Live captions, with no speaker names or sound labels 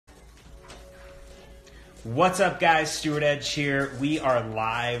What's up, guys? Stuart Edge here. We are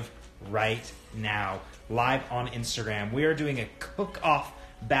live right now, live on Instagram. We are doing a cook-off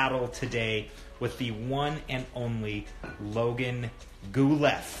battle today with the one and only Logan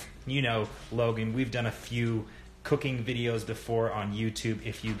Guleff. You know Logan. We've done a few cooking videos before on YouTube.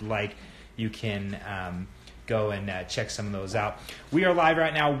 If you'd like, you can go and check some of those out. We are live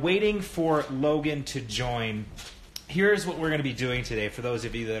right now waiting for Logan to join. Here's what we're going to be doing today for those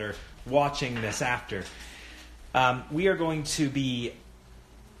of you that are watching this after. We are going to be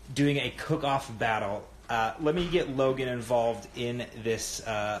doing a cook-off battle. Let me get Logan involved in this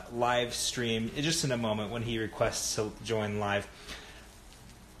live stream just in a moment when he requests to join live.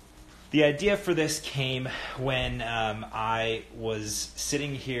 The idea for this came when I was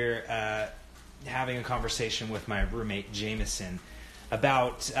sitting here having a conversation with my roommate Jameson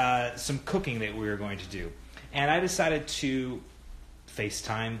about some cooking that we were going to do. And I decided to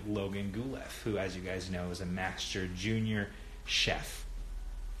FaceTime Logan Guleff, who, as you guys know, is a master junior chef.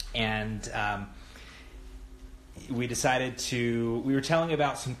 And we were telling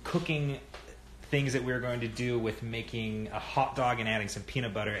about some cooking things that we were going to do with making a hot dog and adding some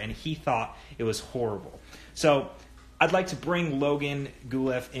peanut butter, and he thought it was horrible. So I'd like to bring Logan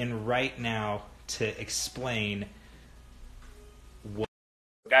Guleff in right now to explain what.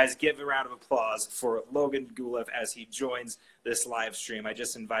 Guys, give a round of applause for Logan Guleff as he joins this live stream. I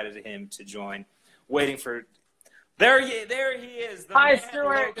just invited him to join. Waiting for... There he is. Hi,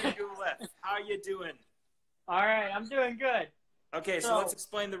 Stuart. Logan Guleff. How are you doing? All right, I'm doing good. Okay, so let's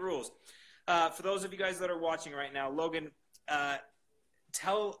explain the rules. For those of you guys that are watching right now, Logan,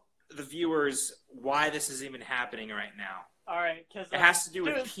 tell the viewers why this is even happening right now. All right, because it has to do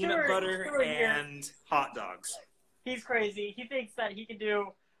with peanut butter and hot dogs. He's crazy. He thinks that he can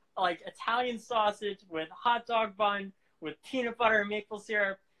do like Italian sausage with hot dog bun with peanut butter and maple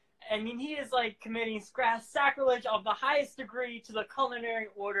syrup. I mean, he is like committing sacrilege of the highest degree to the culinary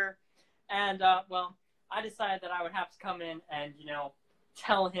order. And well, I decided that I would have to come in and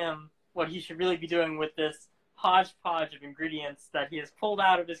tell him what he should really be doing with this hodgepodge of ingredients that he has pulled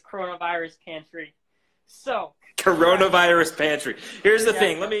out of his coronavirus pantry. So coronavirus pantry. Here's the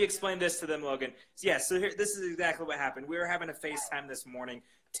thing. Let me explain this to them, Logan. So this is exactly what happened. We were having a FaceTime this morning,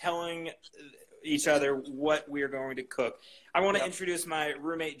 telling each other what we are going to cook. I want to introduce my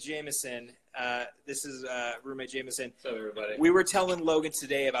roommate Jameson. This is roommate Jameson. Hello, everybody. We were telling Logan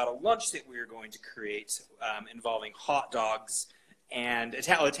today about a lunch that we are going to create involving hot dogs and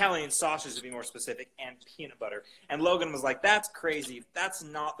Italian sausage, to be more specific, and peanut butter. And Logan was like, that's crazy. That's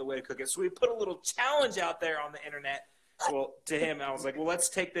not the way to cook it. So we put a little challenge out there on the internet. Well, to him, I was like, well, let's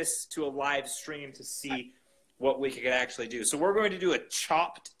take this to a live stream to see what we could actually do. So we're going to do a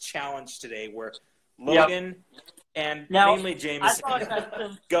chopped challenge today where Logan and mainly Jameson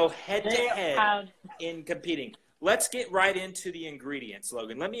go head-to-head in competing. Let's get right into the ingredients,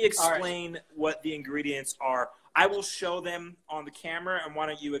 Logan. Let me explain what the ingredients are. I will show them on the camera, and why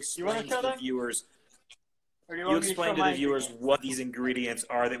don't you explain to the viewers? You explain to the viewers what these ingredients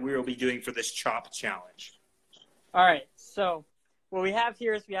are that we will be doing for this chop challenge. All right. So what we have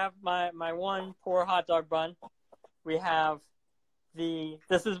here is we have my one pour hot dog bun. We have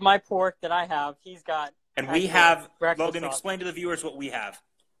this is my pork that I have. He's got. And we have Logan. Explain to the viewers what we have.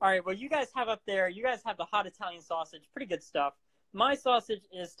 All right. Well, you guys have up there. You guys have the hot Italian sausage. Pretty good stuff. My sausage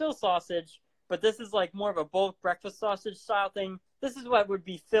is still sausage, but this is like more of a bulk breakfast sausage style thing. This is what would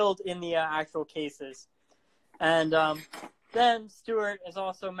be filled in the actual cases. And then Stuart is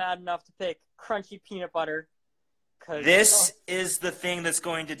also mad enough to pick crunchy peanut butter. This is the thing that's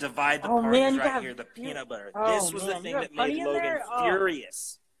going to divide the parties here, the peanut butter. This was the thing that made Logan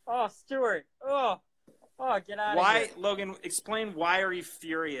furious. Oh, Stuart. Oh, get out of here. Logan, explain why are you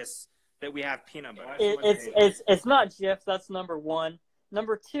furious that we have peanut butter? It's not Jif. That's number one.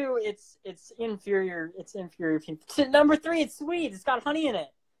 Number two, it's inferior. It's inferior. Number three, it's sweet. It's got honey in it.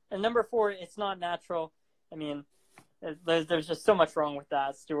 And number four, it's not natural. I mean, there's just so much wrong with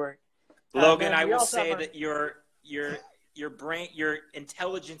that, Stuart. Logan, I will say that your brain, your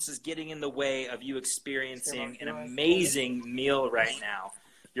intelligence is getting in the way of you experiencing an amazing meal right now.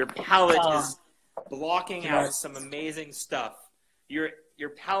 Your palate is blocking out some amazing stuff. Your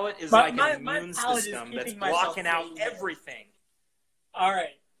palate is like an immune system that's blocking out everything. All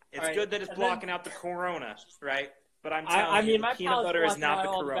right. It's good that it's blocking out the corona, right? But I'm telling you, the peanut butter is not the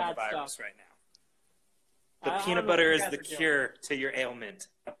coronavirus right now. The peanut butter is the cure to your ailment.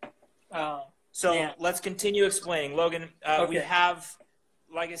 So let's continue explaining. Logan, we have,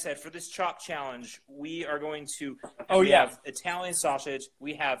 like I said, for this chop challenge, we are going to have Italian sausage,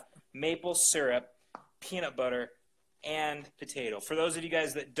 we have maple syrup, peanut butter, and potato. For those of you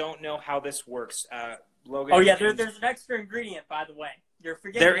guys that don't know how this works, Logan. Oh yeah, there's an extra ingredient, by the way. You're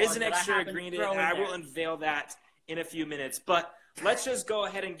forgetting. There is an extra ingredient, and I will unveil that in a few minutes. But let's just go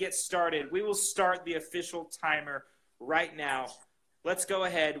ahead and get started. We will start the official timer right now. Let's go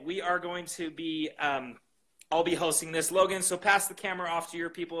ahead. We are going to be, I'll be hosting this. Logan, so pass the camera off to your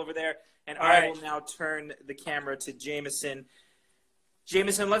people over there, and I will now turn the camera to Jameson.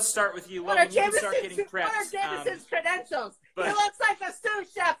 Jameson, let's start with you. Logan, you can start getting prepped. What are Jameson's credentials? He looks like a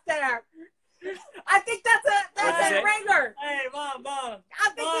sous chef there. I think that's a ringer. Hey, Mom. I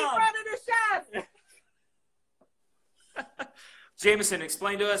think he brought in a chef. Jameson,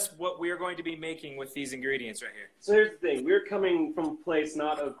 explain to us what we are going to be making with these ingredients right here. So here's the thing. We're coming from a place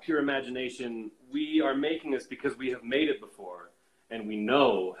not of pure imagination. We are making this because we have made it before, and we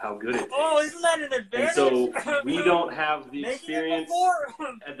know how good it is. Oh, isn't that an advantage? And so we don't have the experience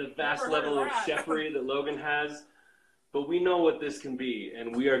at the vast Never level heard of of that. chefery that Logan has, but we know what this can be,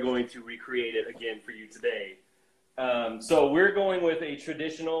 and we are going to recreate it again for you today. So we're going with a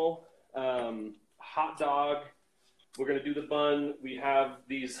traditional hot dog. We're going to do the bun. We have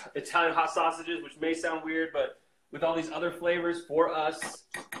these Italian hot sausages, which may sound weird, but with all these other flavors for us,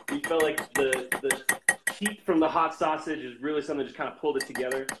 we felt like the heat from the hot sausage is really something that just kind of pulled it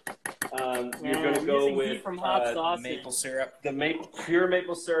together. We're going to go with from hot sausage. Maple syrup. the pure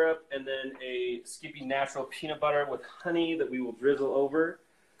maple syrup, and then a Skippy natural peanut butter with honey that we will drizzle over.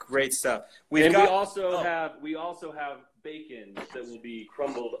 Great stuff. We also have bacon that will be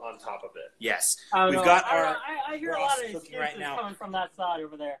crumbled on top of it. Yes. I hear a lot of cooking excuses right now. coming from that side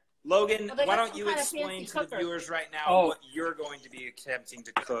over there. Logan, Well, they why got don't some you kind of explain fancy to the cooker. viewers right now Oh. what you're going to be attempting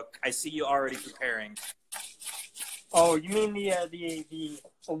to cook? I see you already preparing. Oh, you mean the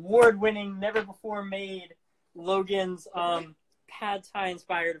award-winning, never-before-made Logan's pad thai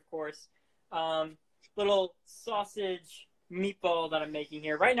inspired, of course, little sausage meatball that I'm making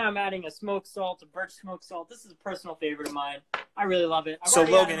here. Right now, I'm adding a smoked salt, a birch smoked salt. This is a personal favorite of mine. I really love it. So,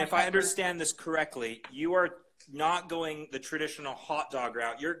 Logan, if I understand this correctly, you are not going the traditional hot dog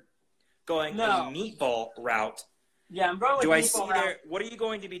route. You're going a meatball route. Yeah, I'm going with Do I meatball see route. there? What are you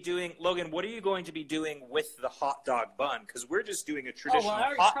going to be doing, Logan? What are you going to be doing with the hot dog bun? Because we're just doing a traditional I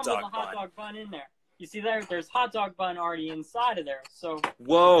already hot crumbled dog the hot bun. dog bun in there. You see there's hot dog bun already inside of there. So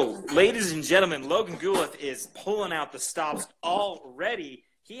Whoa, ladies and gentlemen, Logan Goulith is pulling out the stops already.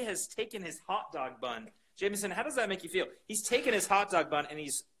 He has taken his hot dog bun. Jameson, how does that make you feel? He's taken his hot dog bun and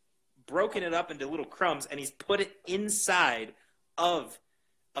he's broken it up into little crumbs and he's put it inside of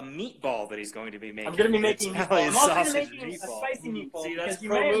a meatball that he's going to be making. I'm going to be making meatball. Italian I'm also going to sausage be making a meatball. spicy meatball. See, that's because you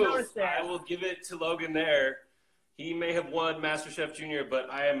pro may have move. noticed that. I will give it to Logan there. He may have won MasterChef Junior,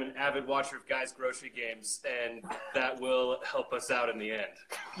 but I am an avid watcher of Guys Grocery Games, and that will help us out in the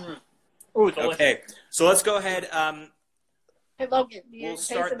end. Ooh, delicious. Okay, so let's go ahead. Hey, Logan, you're We'll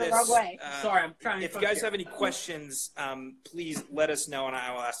facing start the this. wrong way. Sorry, I'm trying to If you cook guys here. have any questions, please let us know, and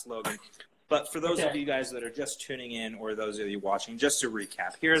I will ask Logan. But for those of you guys that are just tuning in, or those of you watching, just to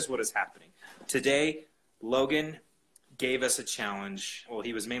recap, here's what is happening. Today, Logan gave us a challenge. Well,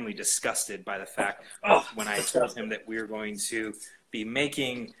 he was mainly disgusted by the fact when I told him that we were going to be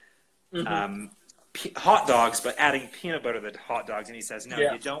making hot dogs, but adding peanut butter to hot dogs. And he says, no,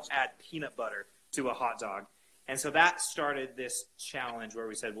 you don't add peanut butter to a hot dog. And so that started this challenge where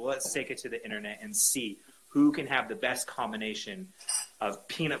we said, well, let's take it to the internet and see who can have the best combination of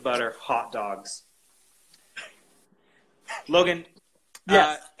peanut butter hot dogs. Logan,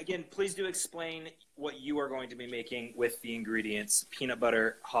 again, please do explain what you are going to be making with the ingredients: peanut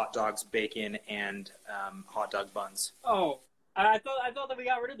butter, hot dogs, bacon, and hot dog buns. Oh, I thought that we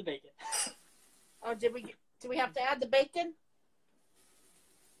got rid of the bacon. Oh, do we have to add the bacon?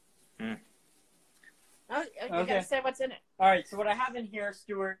 Oh, you gotta say what's in it. All right, so what I have in here,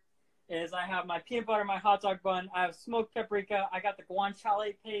 Stuart, is I have my peanut butter, my hot dog bun. I have smoked paprika. I got the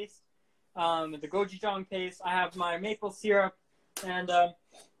guanciale paste, the gochujang paste. I have my maple syrup, and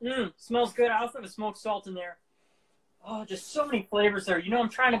smells good. I also have a smoked salt in there. Oh, just so many flavors there. You know, I'm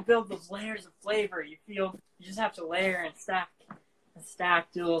trying to build those layers of flavor. You just have to layer and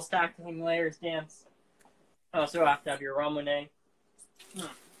stack, do a little stacking layers dance. Also have to have your ramune.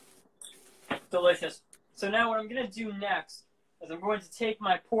 Delicious. So now what I'm going to do next is I'm going to take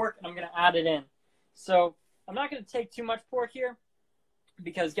my pork and I'm going to add it in. So I'm not going to take too much pork here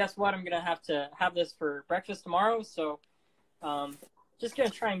because guess what? I'm going to have this for breakfast tomorrow. So just going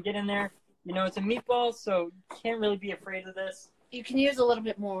to try and get in there. You know, it's a meatball, so you can't really be afraid of this. You can use a little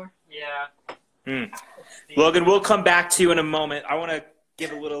bit more. Yeah. Logan, we'll come back to you in a moment. I want to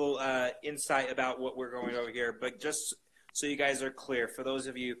give a little insight about what we're going over here, but just so you guys are clear, for those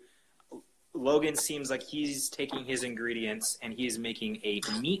of you, Logan seems like he's taking his ingredients and he's making a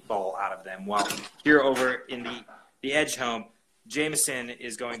meatball out of them. While here over in the Edge home, Jameson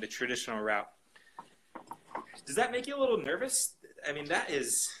is going the traditional route. Does that make you a little nervous? I mean, that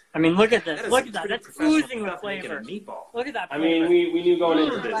is. I mean, look at this. Look at that. That's oozing with making a flavor. meatball. Look at that I flavor. mean, we knew going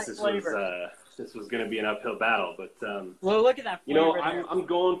into that this flavor. this was going to be an uphill battle, but Well, look at that you flavor. know, I'm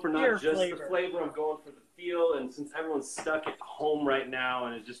going for not Pure just flavor. the flavor. I'm going for the feel. And since everyone's stuck at home right now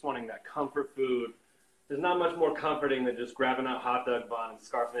and is just wanting that comfort food, there's not much more comforting than just grabbing a hot dog bun and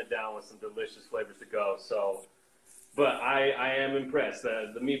scarfing it down with some delicious flavors to go. So, but I am impressed.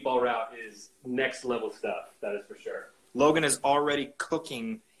 The meatball route is next level stuff. That is for sure. Logan is already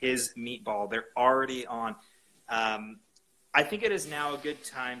cooking his meatball. They're already on. I think it is now a good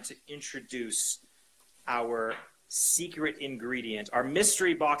time to introduce our secret ingredient, our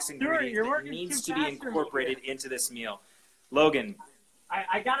mystery box ingredient you're that working needs too to be fast for me incorporated into this meal. Logan,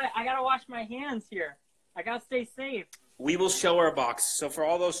 I gotta wash my hands here. I gotta stay safe. we will show our box. So for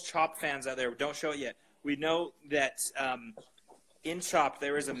all those Chop fans out there, don't show it yet. We know that in Chop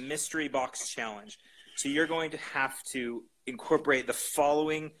there is a mystery box challenge. So you're going to have to incorporate the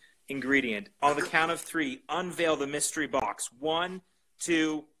following ingredient. On the count of 3, unveil the mystery box. 1,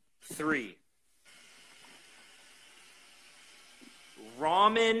 2, 3.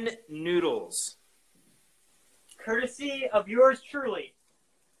 Ramen noodles. Courtesy of yours truly.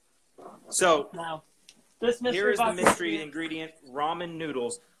 So Now, this mystery here is the box mystery ingredient, ramen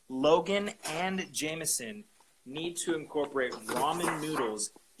noodles. Logan and Jameson need to incorporate ramen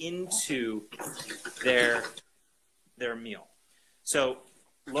noodles into their meal. So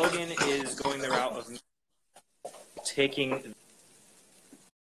Logan is going the route of taking.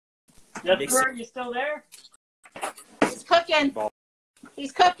 Yes, mixing- sir. You still there? He's cooking.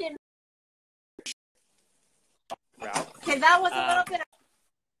 He's cooking. route. Okay, that was a little bit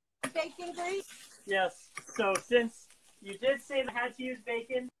of bacon grease. Yes. So since you did say that I had to use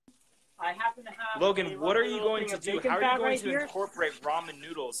bacon, I happen to have. Logan, a what are you little going thing to of do? bacon How are you fat going right to here. incorporate ramen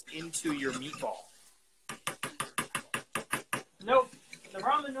noodles into your meatball? Nope. The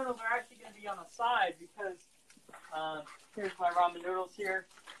ramen noodles are actually going to be on the side because here's my ramen noodles here.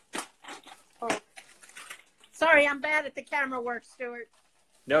 Oh. Sorry, I'm bad at the camera work, Stuart.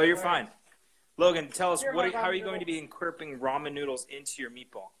 No, you're All fine. Logan, tell us, Here are how my are ramen you going to noodles. be incorporating ramen noodles into your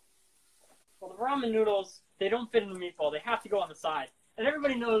meatball? Well, the ramen noodles, they don't fit in the meatball. They have to go on the side. And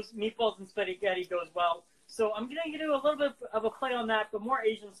everybody knows meatballs and spaghetti goes well. So I'm going to do a little bit of a play on that, but more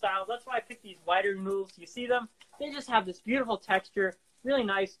Asian style. That's why I picked these wider noodles. You see them? They just have this beautiful texture. Really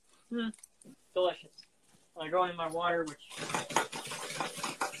nice. Delicious. I go in my water, which...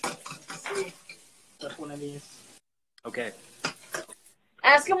 Let's see. That's one of these. Okay.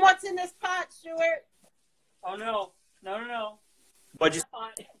 Ask him what's in this pot, Stuart. Oh, no. No. But just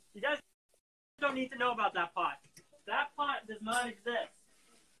Pot. You guys don't need to know about that pot. That pot does not exist.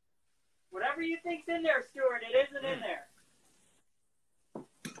 Whatever you think's in there, Stuart, it isn't in there.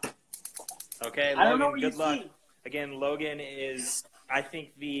 okay, I don't know Logan, what good you luck. see. Again, Logan is. I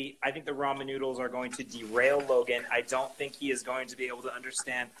think the ramen noodles are going to derail Logan. I don't think he is going to be able to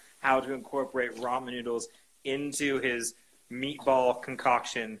understand how to incorporate ramen noodles into his meatball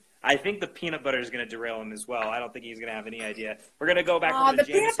concoction. I think the peanut butter is going to derail him as well. I don't think he's going to have any idea. We're going to go back over The to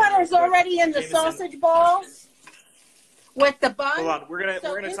peanut Jameson real butter's quick. already in the Jameson- sausage balls with the bun. Hold on, we're gonna So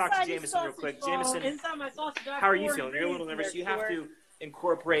talk to inside the Jameson real sausage quick. ball- Jameson, Inside my sausage, I have how are you four feeling? You're a little ingredients nervous. You in there, have Stuart. to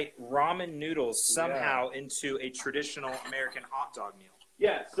incorporate ramen noodles somehow into a traditional American hot dog meal.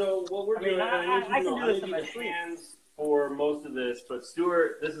 Yeah, so what we're doing, I can do this in my the sleep. hands for most of this, but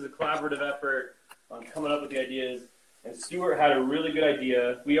Stuart, this is a collaborative effort on coming up with the ideas, and Stuart had a really good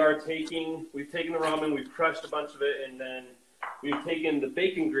idea. We've taken the ramen, we've crushed a bunch of it, and then we've taken the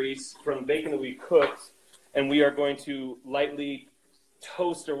bacon grease from the bacon that we cooked, and we are going to lightly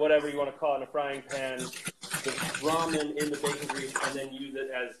toast or whatever you want to call it in a frying pan, the ramen in the bacon grease, and then use it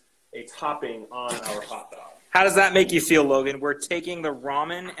as a topping on our hot dog. How does that make you feel, Logan? We're taking the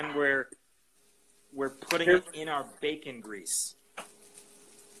ramen and we're putting it in our bacon grease.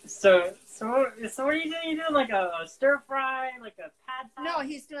 So what are you doing? You doing like a stir fry, like a pad thai? No,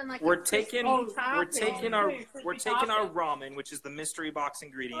 he's doing like We're a taking crispy topping. we're taking our ramen, which is the mystery box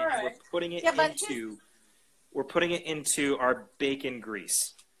ingredient, All and we're right. putting it Yeah, but into our bacon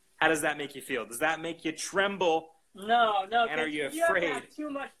grease. How does that make you feel? Does that make you tremble? No. And are you You have afraid? to have too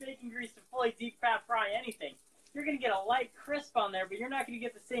much bacon grease to fully deep fat fry anything. You're gonna get a light crisp on there, but you're not gonna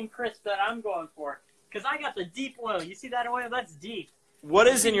get the same crisp that I'm going for. Because I got the deep oil. You see that oil? That's deep. What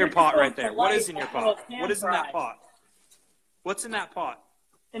is in your You're pot just right going there? for What light is in your oil pot? pan What is in that fry. pot? What's in that pot?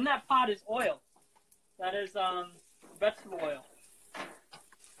 In that pot is oil. That is vegetable oil.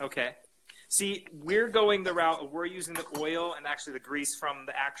 Okay. See, we're going the route of we're using the oil and actually the grease from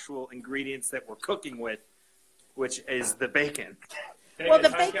the actual ingredients that we're cooking with, which is the bacon. Well, the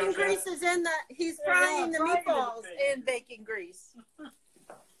bacon grease is in he's frying the meatballs in bacon grease.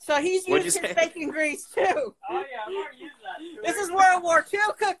 So he's used his bacon grease too. Oh yeah, I've already used that. This is World War II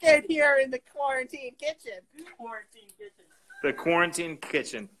cooking here in the quarantine kitchen. The quarantine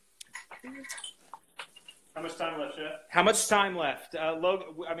kitchen. How much time left, Chef? How much time left? Logan,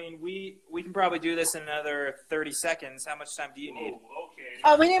 I mean, we can probably do this in another 30 seconds. How much time do you need?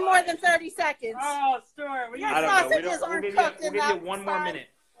 Oh, we need more than 30 seconds. Oh, Stuart. I don't know. We'll give you one more minute.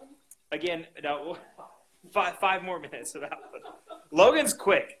 Again, no, five more minutes. Logan's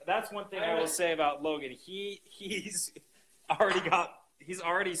quick. That's one thing I will say about Logan. He's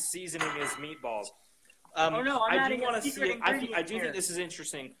already seasoning his meatballs. Oh no, I do want to see. I do think this is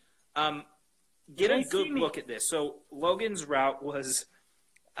interesting. Get a good look at this. So Logan's route was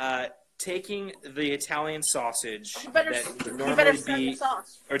taking the Italian sausage that would normally be,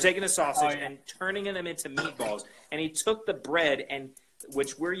 or taking the sausage and turning them into meatballs. And he took the bread and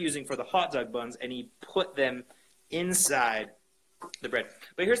which we're using for the hot dog buns, and he put them inside the bread.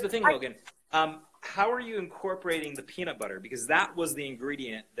 But here's the thing, Logan. How are you incorporating the peanut butter? Because that was the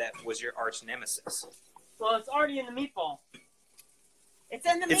ingredient that was your arch nemesis. Well, it's already in the meatball. It's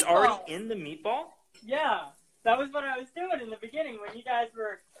in the meatball. It's already in the meatball? Yeah. That was what I was doing in the beginning when you guys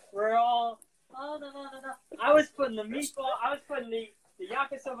were all, I was putting the meatball, I was putting the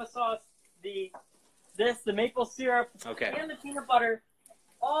yakisoba sauce, the maple syrup, and the peanut butter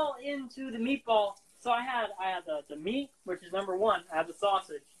all into the meatball. So I had the meat, which is number one. I had the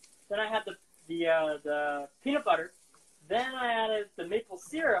sausage. Then I had the peanut butter. Then I added the maple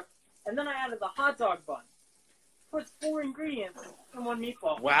syrup, and then I added the hot dog bun. Puts 4 ingredients in one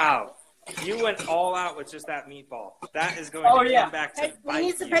meatball. Wow. You went all out with just that meatball. That is going to come back to bite we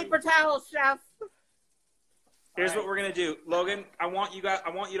need some paper towels, Chef. Here's what we're gonna do, Logan. I want you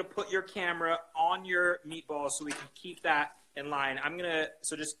to put your camera on your meatballs so we can keep that in line.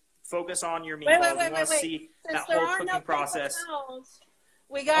 So just focus on your meatballs. We want to see that whole cooking process.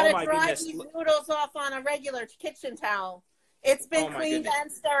 We gotta dry these noodles off on a regular kitchen towel. It's been cleaned and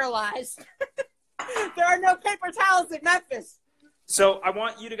sterilized. There are no paper towels in Memphis. So I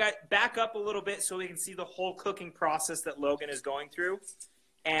want you to guys back up a little bit so we can see the whole cooking process that Logan is going through.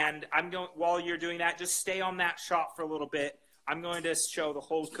 And while you're doing that, just stay on that shot for a little bit. I'm going to show the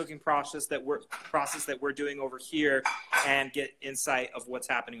whole cooking process that we're doing over here and get insight of what's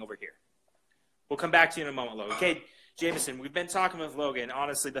happening over here. We'll come back to you in a moment, Logan. Okay, Jameson, we've been talking with Logan.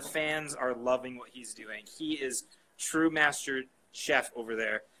 Honestly, the fans are loving what he's doing. He is true master chef over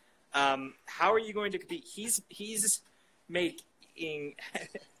there. How are you going to compete? He's making.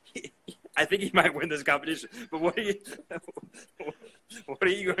 I think he might win this competition. But what are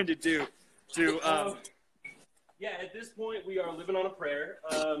you going to do to? At this point we are living on a prayer.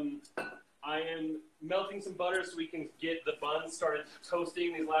 I am melting some butter so we can get the buns started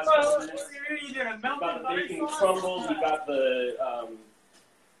toasting these last couple minutes. We've got the bacon crumbles. We got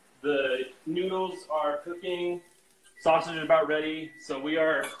the noodles are cooking. Sausage is about ready, so we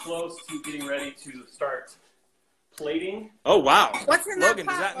are close to getting ready to start plating. Oh, wow. What's in Logan,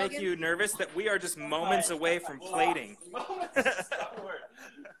 that pot, does that Logan? make you nervous that we are just moments away from plating?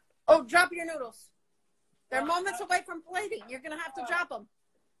 Oh, drop your noodles. They're moments away from plating. You're going to have to drop them.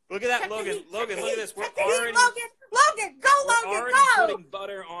 Look at that, Logan. Logan, look at this. We're already putting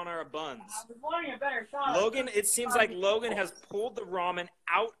butter on our buns. I was wanting a better shot. Logan, it seems like Logan has pulled the ramen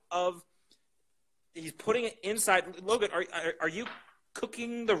out of... He's putting it inside. Logan, are you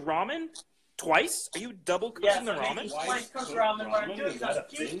cooking the ramen twice? Are you double cooking the ramen? Twice cooked ramen. What I'm doing is I'm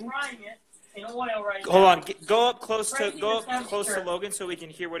deep frying it in oil right now. Hold on. Go up close to Logan so we can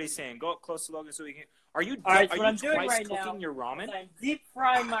hear what he's saying. Go up close to Logan so we can. Are you twice cooking your ramen? I'm deep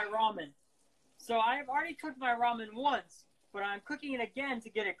frying my ramen. So I have already cooked my ramen once, but I'm cooking it again to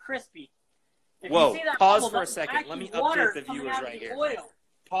get it crispy. Whoa! Pause for a second. Let me update the viewers right here.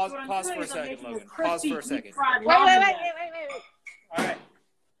 Pause for a second, Logan. Pause for a second. Wait. All right.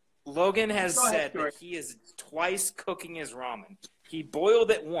 Logan has said that he is twice cooking his ramen. He boiled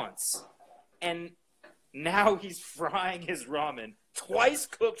it once, and now he's frying his ramen. Twice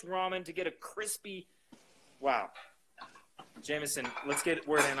cooked ramen to get a crispy... Wow. Jameson, let's get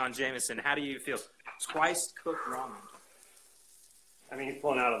word in on Jameson. How do you feel? Twice cooked ramen. I mean, he's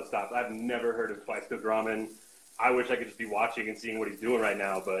pulling out of the stops. I've never heard of twice cooked ramen. I wish I could just be watching and seeing what he's doing right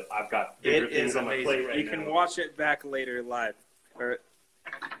now, but I've got bigger things on my plate right now. You can watch it back later live.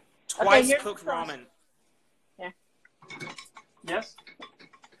 Twice cooked ramen. Yeah. Yes?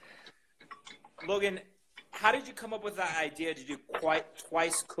 Logan, how did you come up with that idea to do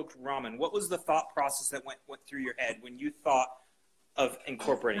twice cooked ramen? What was the thought process that went through your head when you thought of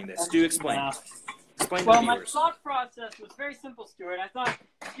incorporating this? Do explain. Explain to the my viewers. thought process was very simple, Stuart. I thought,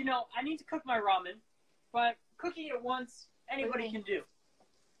 I need to cook my ramen, but cooking it once, anybody can do.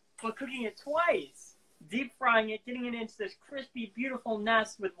 But cooking it twice, deep frying it, getting it into this crispy, beautiful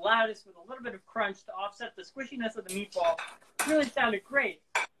nest with lattice with a little bit of crunch to offset the squishiness of the meatball, really sounded great.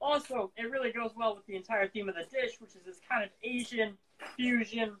 Also, it really goes well with the entire theme of the dish, which is this kind of Asian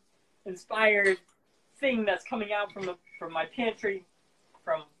fusion-inspired thing that's coming out from my pantry,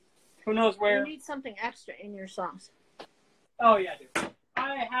 from who knows where. You need something extra in your sauce. Oh, yeah, dude.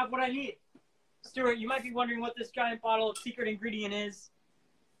 I have what I need. Stuart, you might be wondering what this giant bottle of secret ingredient is.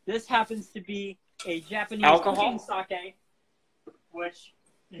 This happens to be a Japanese cooking sake, which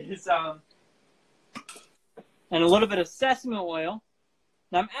is, and a little bit of sesame oil.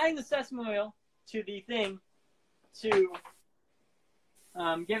 Now, I'm adding the sesame oil to the thing to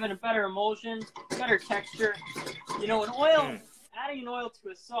give it a better emulsion, better texture. Adding an oil to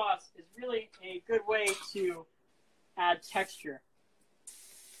a sauce is really a good way to add texture.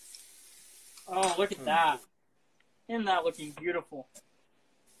 Oh, look at that. Isn't that looking beautiful?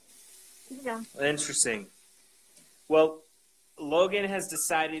 Yeah. Interesting. Well, Logan has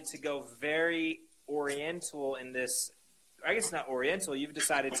decided to go very oriental in this. I guess not oriental. You've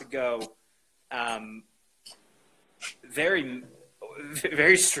decided to go very,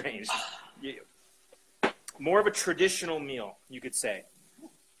 very strange. More of a traditional meal, you could say.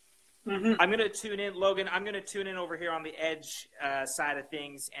 Mm-hmm. I'm going to tune in, Logan. I'm going to tune in over here on the edge side of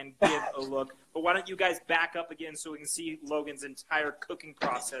things and give a look. But why don't you guys back up again so we can see Logan's entire cooking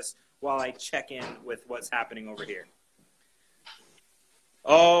process while I check in with what's happening over here.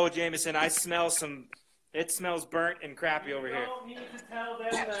 Oh, Jameson, I smell some. It smells burnt and crappy over here. You don't need to tell them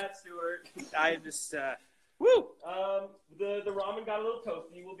that, Stuart. I just, woo! The ramen got a little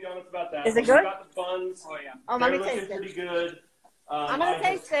toasty. We'll be honest about that. Is it good? We got the buns. Oh, yeah. Oh, let me They're taste looking it. pretty good. I'm going to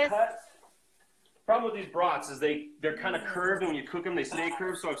taste this. Problem with these brats is they're kind of curved, and when you cook them, they stay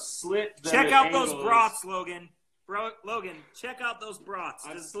curved. So I've slit them Check at out angles. those brats, Logan. Logan, check out those brats.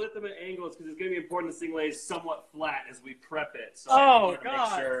 I've slit them at angles because it's going to be important this thing lays somewhat flat as we prep it. So Oh, I God. want to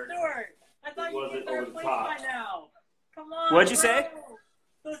make sure Stuart, I thought you wasn't did better over the plates top. by now. Come on. What'd you say?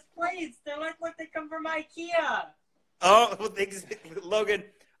 Those plates, they look like they come from IKEA. Oh, Logan,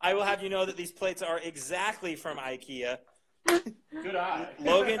 I will have you know that these plates are exactly from IKEA. Good eye.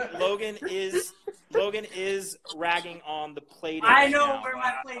 Logan is ragging on the plating. I right know now. where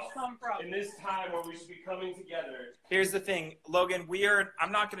my plates come from. In this time where we should be coming together. Here's the thing, Logan.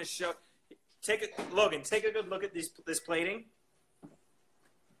 I'm not going to show. Logan, take a good look at this plating.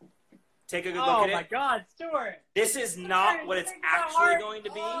 Take a good look at it. Oh my God, Stuart! This is not what it's actually going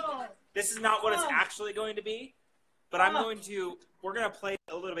to be. This is not what it's actually going to be. But we're going to play it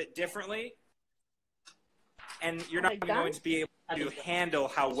a little bit differently. And you're not going to be able to handle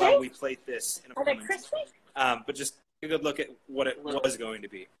how well we plate this in a Are they moment. crispy? But just take a good look at what it was going to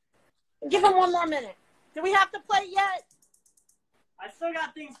be. Give them one more minute. Do we have to plate yet? I still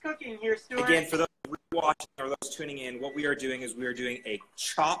got things cooking here, Stuart. Again, for those watching or those tuning in, what we are doing is we are doing a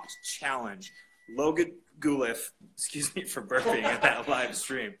chopped challenge. Logan Guliff, excuse me for burping in that live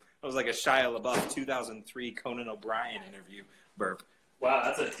stream. It was like a Shia LaBeouf 2003 Conan O'Brien interview burp. Wow,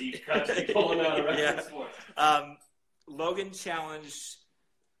 that's a deep cut to be pulling out of the sports. Logan challenged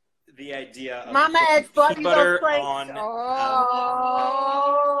the idea of Mama Ed's brought peanut you those butter plates. on.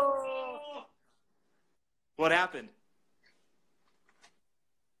 What happened?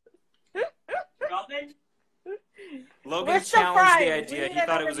 Nothing? Logan challenged the idea. He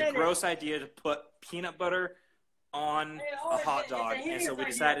thought it was a gross idea to put peanut butter on a hot dog, and so we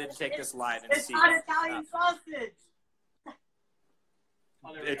decided to take this live and see. It's not Italian sausage.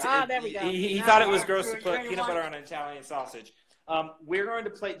 There we go. He thought it was gross to put peanut butter on an Italian sausage. We're going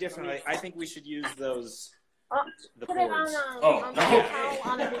to plate differently. I think we should use the Put it boards.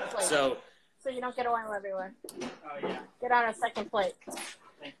 on a big plate. So you don't get oil everywhere. Oh, yeah. Get on a second plate.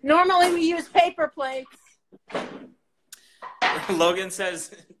 Normally we use paper plates. Logan says,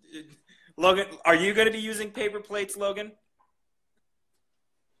 Logan, are you going to be using paper plates, Logan?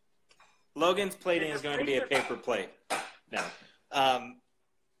 Logan's plating is going to be a paper plate. No.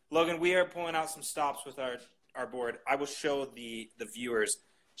 Logan, we are pulling out some stops with our board. I will show the viewers.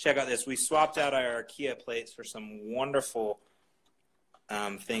 Check out this. We swapped out our IKEA plates for some wonderful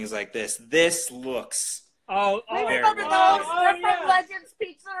things like this. This looks We remember those. well. They're from Legends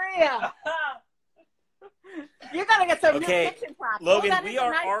Pizzeria. You gotta get some Okay, new kitchen props. Logan, that we is a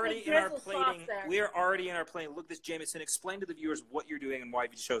are nice already big in our drizzle sauce plating. there. We are already in our plating. Look, this Jameson. Explain to the viewers what you're doing and why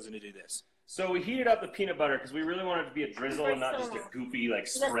you've chosen to do this. So we heated up the peanut butter because we really wanted it to be a drizzle and not just a goopy like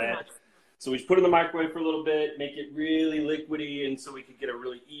That's too spread. much. So we just put it in the microwave for a little bit, make it really liquidy, and so we could get a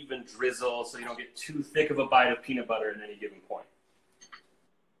really even drizzle so you don't get too thick of a bite of peanut butter at any given point.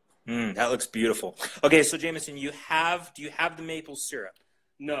 That looks beautiful. Okay, so Jameson, do you have the maple syrup?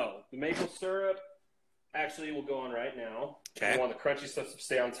 No, the maple syrup actually will go on right now. Okay. I want the crunchy stuff to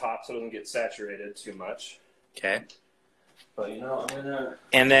stay on top so it doesn't get saturated too much. Okay. But I'm gonna.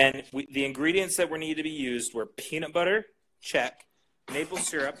 And then the ingredients that were needed to be used were peanut butter, check, maple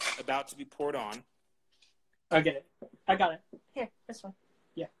syrup about to be poured on. I get it. I got it. Here, this one.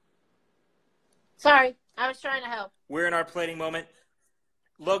 Yeah. Sorry, I was trying to help. We're in our plating moment.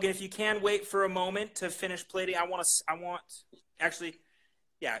 Logan, if you can wait for a moment to finish plating, actually,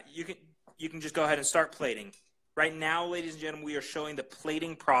 yeah, you can just go ahead and start plating. Right now, ladies and gentlemen, we are showing the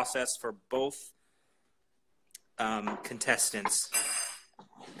plating process for both contestants.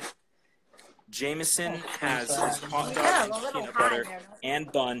 Jameson has his hot dog and peanut butter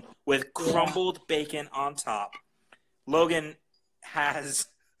and bun with crumbled bacon on top. Logan has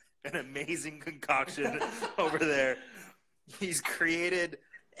an amazing concoction over there. He's created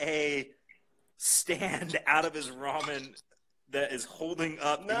a stand out of his ramen that is holding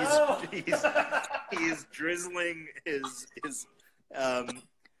up. No. He's drizzling his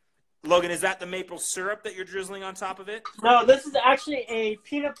Logan, is that the maple syrup that you're drizzling on top of it? No, this is actually a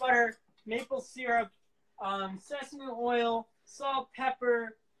peanut butter, maple syrup, sesame oil, salt, pepper,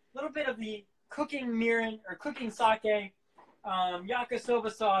 a little bit of the cooking mirin or cooking sake,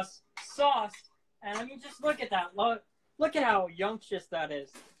 yakisoba sauce, and I mean, just look at that. Look at how yunctious that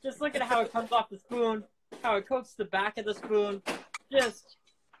is. Just look at how it comes off the spoon, how it coats the back of the spoon. Just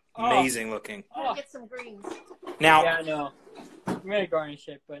amazing looking. I'll get some greens. Now, yeah, I know. I'm gonna garnish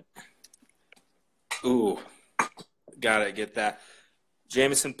it, but ooh, gotta get that.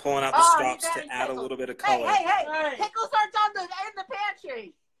 Jameson pulling out the stops to add a little bit of color. Hey! Pickles aren't in the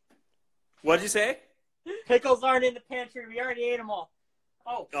pantry. What did you say? Pickles aren't in the pantry. We already ate them all.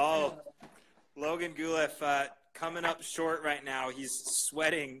 Oh, Logan Guleff coming up short right now. He's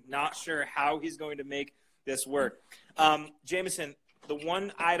sweating, not sure how he's going to make this work. Jameson, the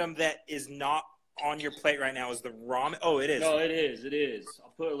one item that is not on your plate right now is the ramen. Oh, it is. No, it is. It is.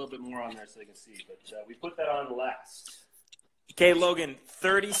 I'll put a little bit more on there so they can see. But we put that on last. Okay, Logan,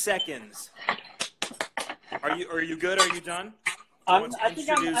 30 seconds. Are you good? Are you done? I think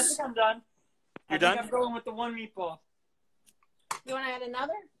I'm done. You're done? I'm going with the one meatball. You want to add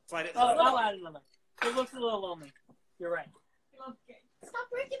another? Slide it. I'll add another. It looks a little lonely. You're right. Stop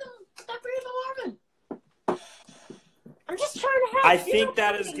breaking the oven. I'm just trying to help. I think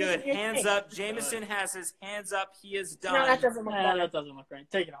that is good. Hands up. Jameson has his hands up. He is done. No, that doesn't look right. That doesn't look right.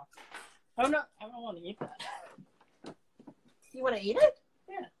 Take it off. I don't want to eat that. You want to eat it?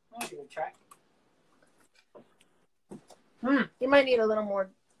 Yeah. I'll give it a try. You might need a little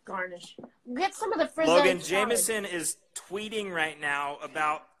more garnish. Get some of the frizz. Logan, Jameson is tweeting right now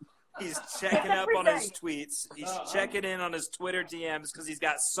about he's checking up on his tweets. He's checking in on his Twitter DMs because he's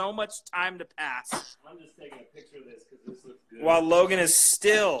got so much time to pass. I'm just taking a picture of this because this looks good. While Logan is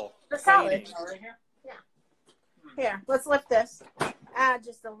still the salad. Right here? Yeah. Here, let's lift this. Add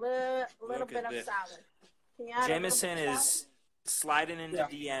just a little bit of salad. Jameson is sliding into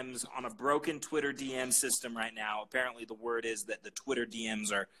DMs on a broken Twitter DM system right now. Apparently the word is that the Twitter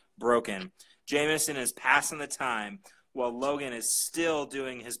DMs are broken. Jameson is passing the time while Logan is still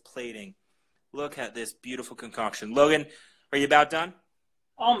doing his plating. Look at this beautiful concoction. Logan, are you about done?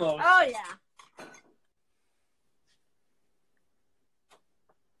 Almost. Oh, yeah.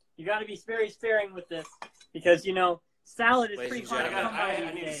 You got to be very sparing with this because, salad is pretty hard.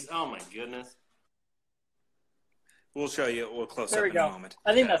 Oh, my goodness. We'll show you. We'll close there up we in go. a moment.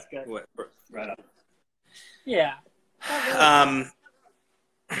 I think that's good. Right up. Yeah.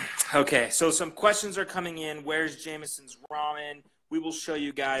 Okay, so some questions are coming in. Where's Jameson's ramen? We will show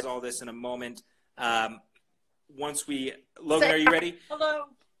you guys all this in a moment. Logan, are you ready? Hello.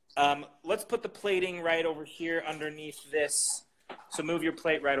 Let's put the plating right over here underneath this. So move your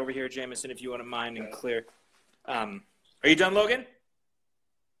plate right over here, Jameson, if you wouldn't mind and clear. Are you done, Logan?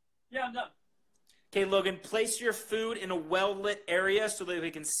 Yeah, I'm done. Okay, Logan, place your food in a well-lit area so that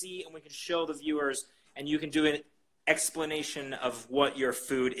we can see and we can show the viewers, and you can do an explanation of what your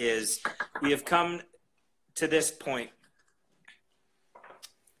food is. We have come to this point.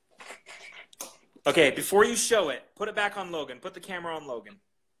 Okay, before you show it, put it back on Logan. Put the camera on Logan.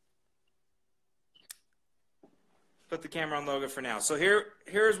 Put the camera on Logan for now. So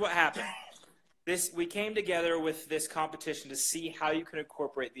here's what happened. we came together with this competition to see how you can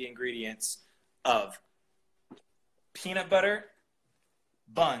incorporate the ingredients of peanut butter,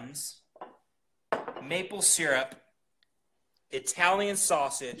 buns, maple syrup, Italian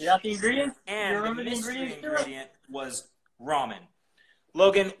sausage, You got the ingredients? and the mystery ingredient was ramen.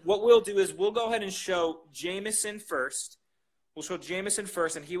 Logan, what we'll do is we'll go ahead and show Jameson first. We'll show Jameson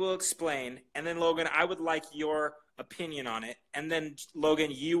first, and he will explain. And then, Logan, I would like your opinion on it. And then,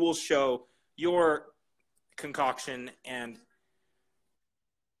 Logan, you will show your concoction and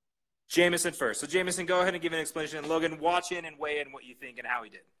Jameson first. So, Jameson, go ahead and give an explanation. And, Logan, watch in and weigh in what you think and how he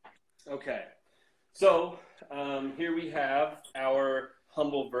did. Okay. So, here we have our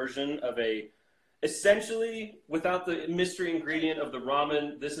humble version of essentially, without the mystery ingredient of the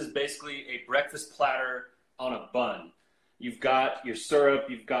ramen, this is basically a breakfast platter on a bun. You've got your syrup,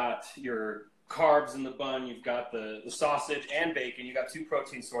 you've got your carbs in the bun, you've got the sausage and bacon, you've got 2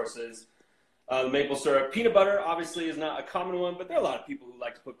 protein sources, maple syrup. Peanut butter, obviously, is not a common one, but there are a lot of people who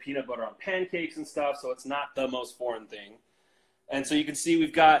like to put peanut butter on pancakes and stuff, so it's not the most foreign thing. And so you can see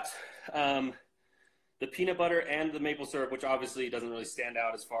we've got the peanut butter and the maple syrup, which obviously doesn't really stand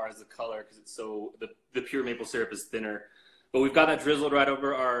out as far as the color because it's so the pure maple syrup is thinner. But we've got that drizzled right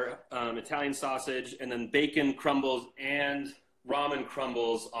over our Italian sausage, and then bacon crumbles and ramen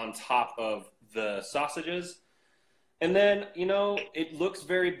crumbles on top of the sausages. And then, you know, it looks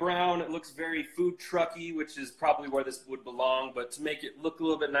very brown. It looks very food trucky, which is probably where this would belong. But to make it look a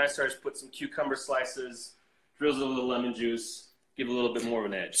little bit nicer, I just put some cucumber slices, drizzle a little lemon juice, give it a little bit more of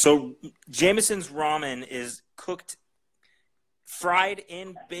an edge. So Jameson's ramen is cooked, fried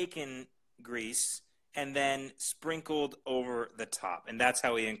in bacon grease, and then sprinkled over the top. And that's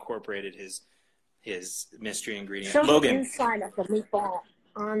how he incorporated his mystery ingredient. Show Logan. the inside of the meatball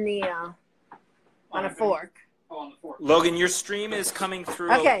on a fork. Oh, on the fork. Logan, your stream is coming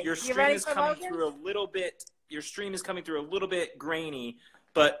through. Okay, Your you stream ready is for coming Logan? through a little bit. Your stream is coming through a little bit grainy,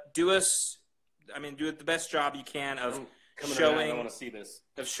 but do it the best job you can of showing. I want to see this.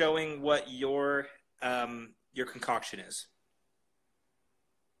 Of showing what your concoction is.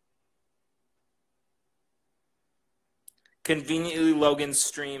 Conveniently, Logan's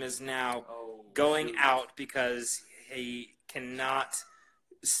stream is now going out because he cannot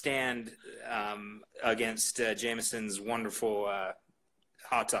stand against Jameson's wonderful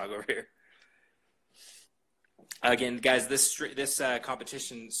hot dog over here. Again, guys, this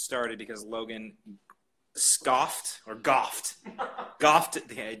competition started because Logan scoffed at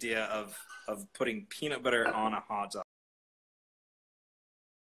the idea of putting peanut butter on a hot dog.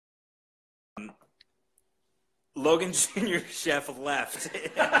 Logan Jr. Chef left.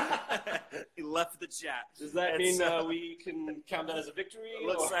 He left the chat. Does that mean we can count that as a victory?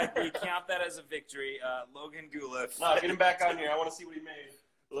 Looks like we count that as a victory. Logan Guliff. No, get him back on here. I want to see what he made.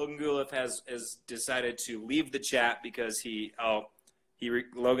 Logan Guliff has decided to leave the chat because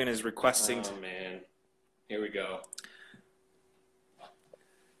Logan is requesting. Oh man, here we go.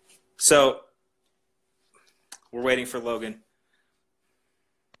 So we're waiting for Logan.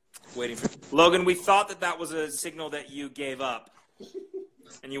 Logan, we thought that was a signal that you gave up,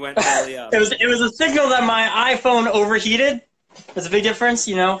 and you went belly up. It was a signal that my iPhone overheated. There's a big difference,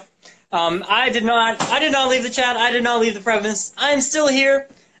 you know. I did not leave the chat. I did not leave the premise. I'm still here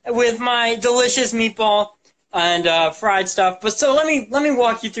with my delicious meatball and fried stuff. But so let me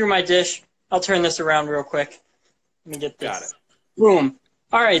walk you through my dish. I'll turn this around real quick. Let me get this. Got it. Boom.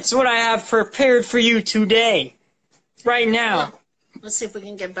 All right. So what I have prepared for you today, right now. Let's see if we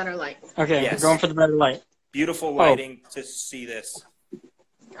can get better light. Okay, Yes. We're going for the better light. Beautiful lighting to see this.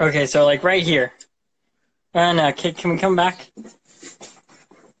 Okay, so like right here. And can we come back?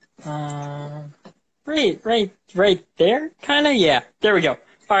 Right there, kind of. Yeah, there we go.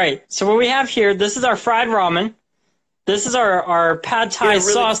 All right. So what we have here, this is our fried ramen. This is our pad thai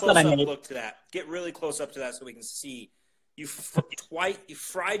sauce that I made. Look to that. Get really close up to that so we can see. You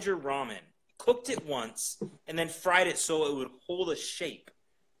fried your ramen, cooked it once, and then fried it so it would hold a shape.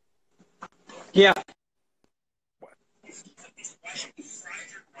 Yeah.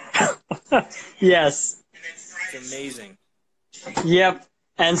 Yes. It's amazing. Yep.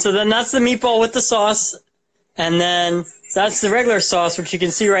 And so then that's the meatball with the sauce. And then that's the regular sauce, which you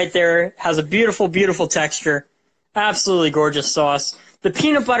can see right there. Has a beautiful, beautiful texture. Absolutely gorgeous sauce. The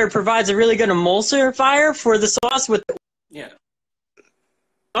peanut butter provides a really good emulsifier for the sauce with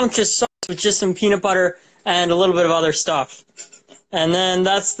just sauce with just some peanut butter and a little bit of other stuff. And then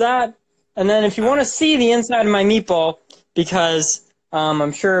that's that. And then if you want to see the inside of my meatball, because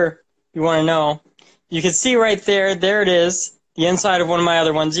I'm sure you want to know, you can see right there, there it is, the inside of one of my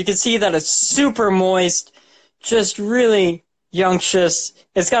other ones. You can see that it's super moist, just really, Youngchef.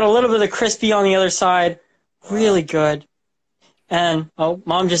 It's got a little bit of crispy on the other side. Really good. And, oh,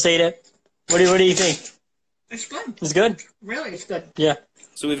 Mom just ate it. What do you think? It's good. It's good? Really, it's good. Yeah.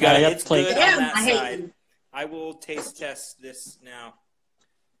 So we've got yep, it's good on that I hate side. you. I will taste test this now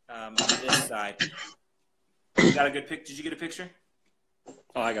on this side. You got a good pic? Did you get a picture?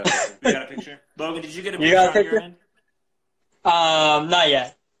 Oh, I got a picture. You got a picture? Logan, did you get a picture on your end? Not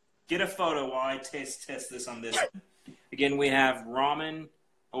yet. Get a photo while I taste test this on this. Again, we have ramen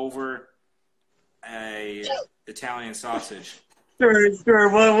over a Italian sausage. Sure.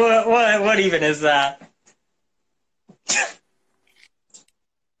 What even is that?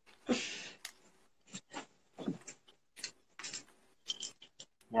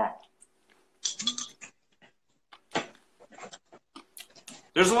 Wow.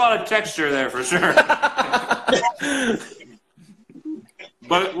 There's a lot of texture there for sure.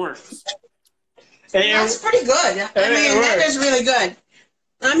 But it works. That's pretty good. I mean, that is really good.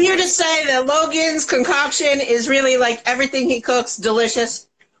 I'm here to say that Logan's concoction is really like everything he cooks, delicious.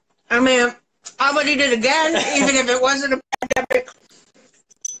 I mean, I would eat it again, even if it wasn't a pandemic.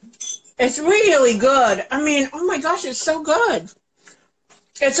 It's really good. I mean, oh my gosh, it's so good.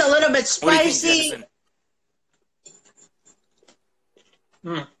 It's a little bit spicy.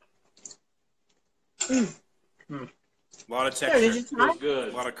 A lot of texture. Feels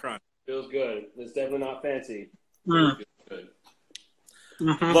good. A lot of crunch. Feels good. It's definitely not fancy. Mm. Feels good.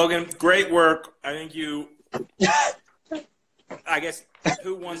 Mm-hmm. Logan, great work. I think you. I guess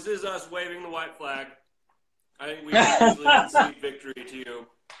who won? This is us waving the white flag. I think we usually concede victory to you.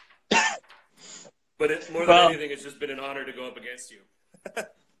 But more than anything, it's just been an honor to go up against you.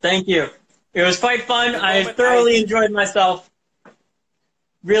 Thank you. It was quite fun. I thoroughly enjoyed myself.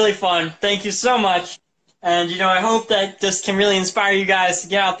 Really fun. Thank you so much. And, I hope that this can really inspire you guys to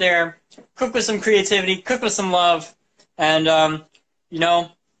get out there, cook with some creativity, cook with some love, and,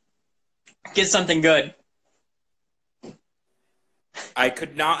 get something good. I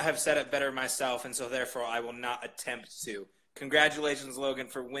could not have said it better myself, and so therefore I will not attempt to. Congratulations, Logan,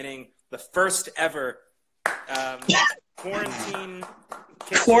 for winning the first ever quarantine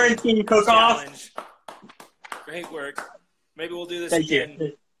cook-off. challenge. Great work. Maybe we'll do this Thank again.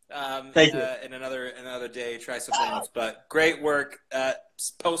 you. Thank you. In another day, try something else. But great work.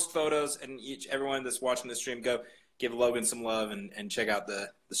 Post photos, and everyone that's watching the stream, go give Logan some love and check out the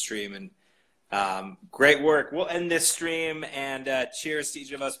stream. And great work. We'll end this stream, and cheers to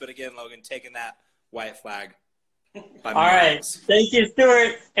each of us. But again, Logan, taking that white flag. All right. Thank you,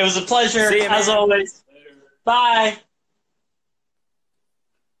 Stuart. It was a pleasure, as always. Bye.